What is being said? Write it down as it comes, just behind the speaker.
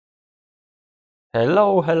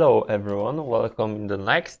Hello everyone, welcome in the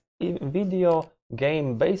next video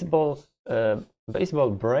game baseball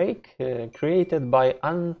break created by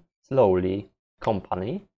Unslowly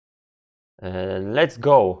company. Let's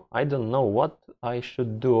go. I don't know what I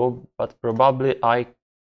should do, but probably I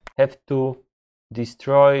have to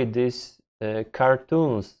destroy these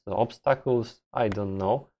cartoons, obstacles, I don't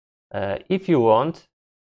know. If you want,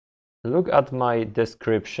 look at my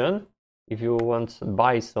description. If you want to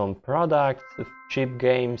buy some products, cheap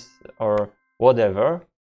games or whatever,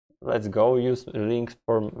 let's go. Use links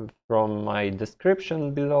from my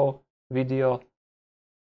description below video.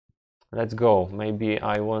 Let's go. Maybe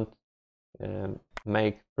I want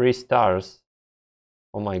make 3 stars.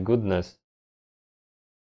 Oh my goodness.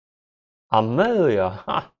 Amelia.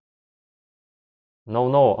 Ha.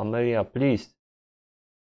 No, Amelia, please.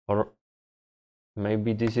 Or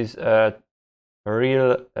maybe this is a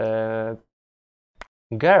real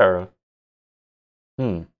girl.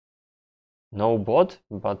 No bot,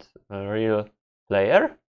 but a real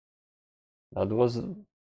player. That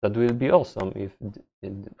will be awesome if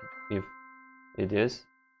it is.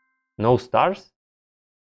 No stars?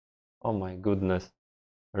 Oh my goodness.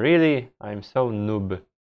 Really? I'm so noob.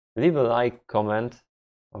 Leave a like, comment,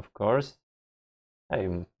 of course. Hey,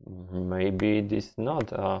 maybe this is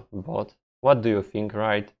not a bot. What do you think?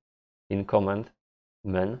 Write in comment,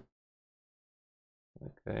 man.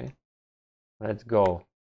 Okay. Let's go.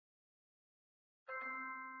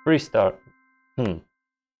 3 star.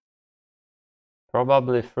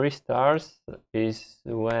 Probably 3 stars is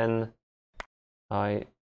when I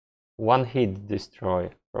one hit destroy,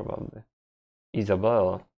 probably.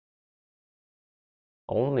 Isabel.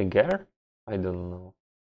 Only girl? I don't know.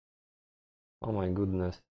 Oh my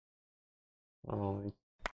goodness. Oh,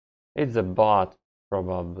 it's a bot,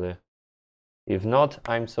 probably. If not,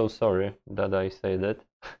 I'm so sorry that I say that.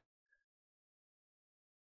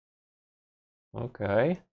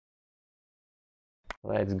 Okay.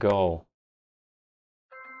 Let's go.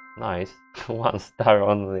 Nice. 1 star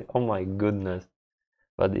only. Oh my goodness.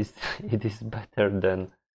 But it is better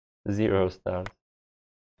than 0 stars.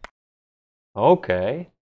 Okay.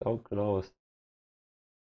 So close.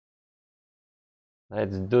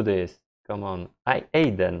 Let's do this. Come on.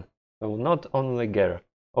 Aiden. So not only girl.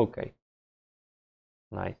 Okay.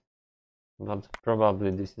 Nice. But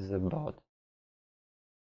probably this is a bot.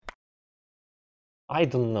 I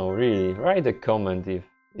don't know, really. Write a comment if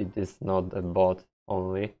it is not a bot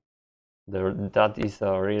only. That is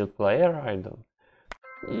a real player? I don't.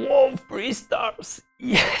 Whoa, 3 stars!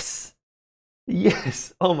 Yes!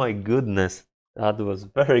 Yes! Oh my goodness. That was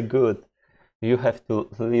very good. You have to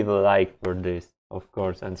leave a like for this, of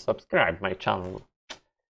course, and subscribe my channel.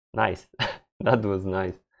 Nice. That was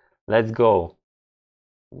nice. Let's go.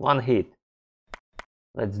 1 hit.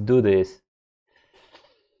 Let's do this.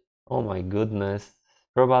 Oh my goodness.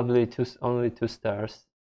 Probably only 2 stars.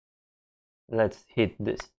 Let's hit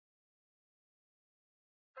this.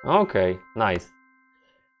 Okay, nice.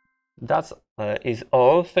 That is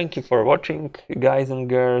all. Thank you for watching, guys and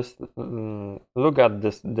girls. Look at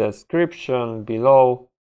this description below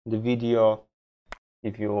the video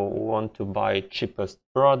if you want to buy cheapest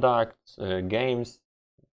products, games.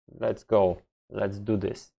 Let's go. Let's do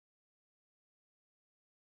this.